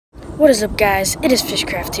What is up, guys? It is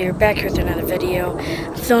Fishcraft here, back here with another video.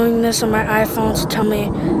 I'm filming this on my iPhone, so tell me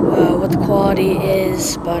what the quality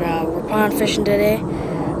is, but we're pond fishing today.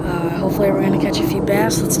 Hopefully we're going to catch a few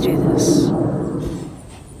bass. Let's do this.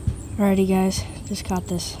 Alrighty, guys, just caught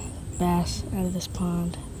this bass out of this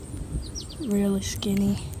pond. Really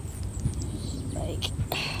skinny. Like,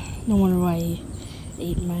 no wonder why he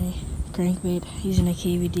ate my crankbait. Using a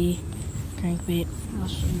KVD crankbait. I'll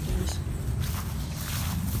show you guys.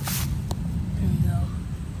 There we go.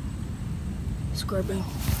 Scorpion.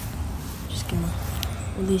 Just gonna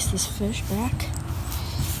release this fish back.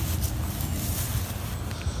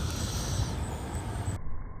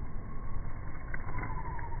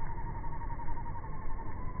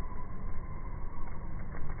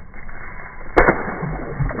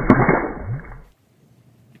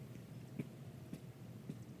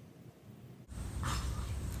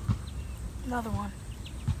 Another one.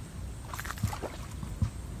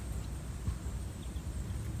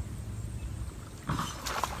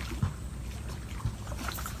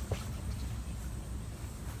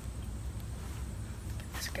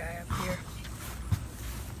 This guy up here.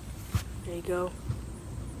 There you go.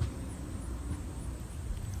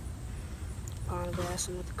 Pond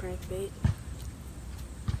bassing with the crankbait.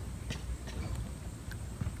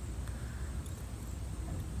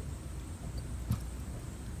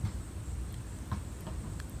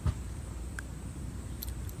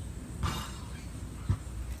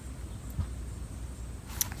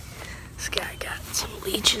 This guy got some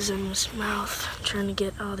leeches in his mouth. I'm trying to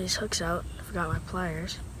get all these hooks out. I forgot my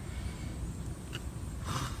pliers.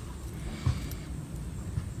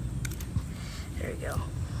 There we go.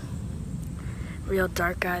 Real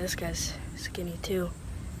dark guy. This guy's skinny too.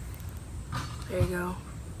 There you go.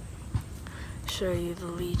 Show you the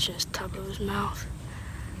leech in the top of his mouth.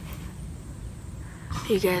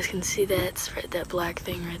 You guys can see that. It's right, that black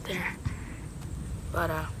thing right there.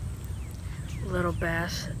 But little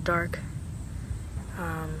bass, dark.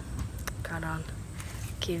 Caught on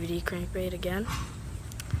KVD crankbait again.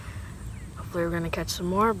 Hopefully we're gonna catch some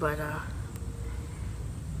more, but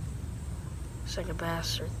second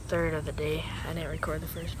bass or third of the day. I didn't record the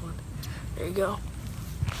first one. There you go.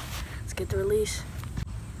 Let's get the release.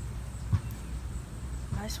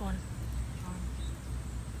 Nice one.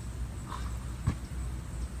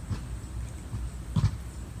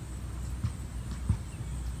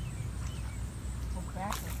 We'll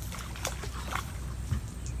crack it.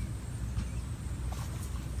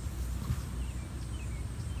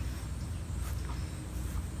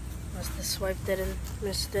 Must have swiped it and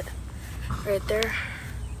missed it right there.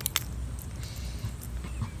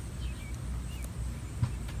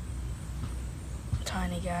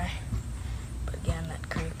 Tiny guy. But again, that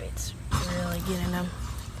crankbait's really getting him.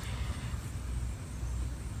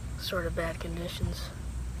 Sort of bad conditions.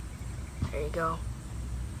 There you go.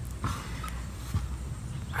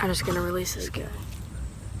 I'm just gonna release this guy.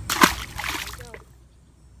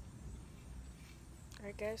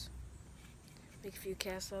 Alright, guys. Make a few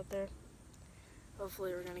casts out there.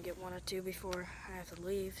 Hopefully we're gonna get one or two before I have to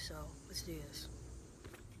leave, so let's do this.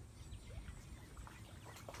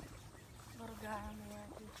 Little guy on the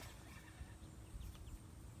right.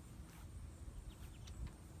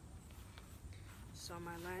 Saw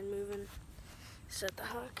my line moving, set the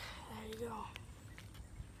hook, there you go.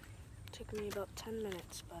 Took me about 10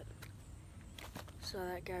 minutes, but saw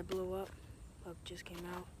that guy blew up. Hook just came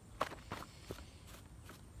out.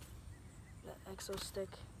 The Exo Stick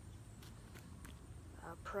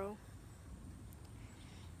Pro.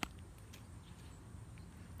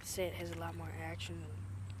 Say it has a lot more action and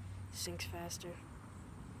sinks faster.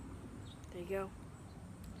 There you go.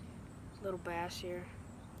 Little bass here,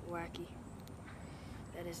 wacky.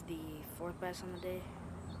 That is the fourth bass on the day.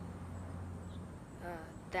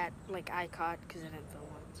 That I caught because I didn't film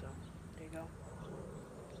one, so there you go.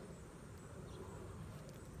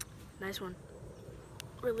 Nice one.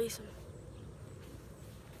 Release him.